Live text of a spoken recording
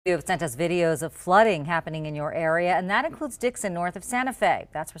You have sent us videos of flooding happening in your area, and that includes Dixon, north of Santa Fe.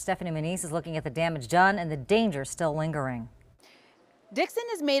 That's where Stephanie Muniz is looking at the damage done and the danger still lingering. Dixon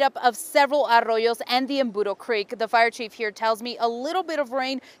is made up of several arroyos and the Embudo Creek. The fire chief here tells me a little bit of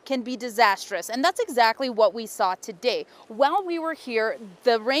rain can be disastrous, and that's exactly what we saw today. While we were here,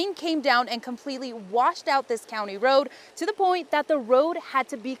 the rain came down and completely washed out this county road to the point that the road had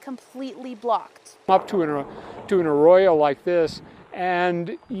to be completely blocked. Up to an arroyo like this,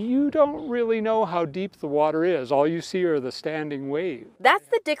 and you don't really know how deep the water is. All you see are the standing waves. That's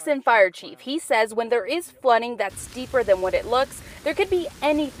the Dixon fire chief. He says when there is flooding that's deeper than what it looks, there could be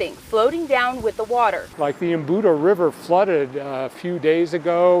anything floating down with the water. Like the Embudo River flooded a few days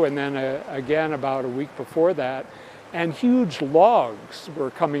ago, and then again about a week before that. And huge logs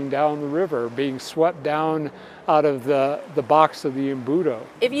were coming down the river, being swept down out of the box of the Embudo.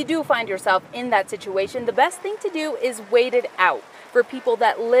 If you do find yourself in that situation, the best thing to do is wait it out. For people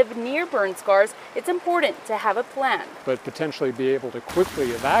that live near burn scars, it's important to have a plan. But potentially be able to quickly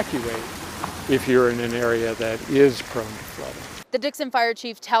evacuate if you're in an area that is prone to flooding. The Dixon fire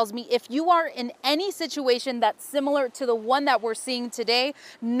chief tells me if you are in any situation that's similar to the one that we're seeing today,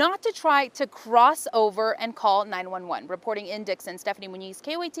 not to try to cross over and call 911. Reporting in Dixon, Stephanie Muniz,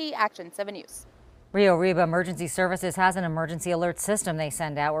 KOAT Action 7 News. Rio Arriba Emergency Services has an emergency alert system they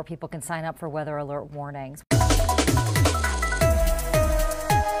send out where people can sign up for weather alert warnings.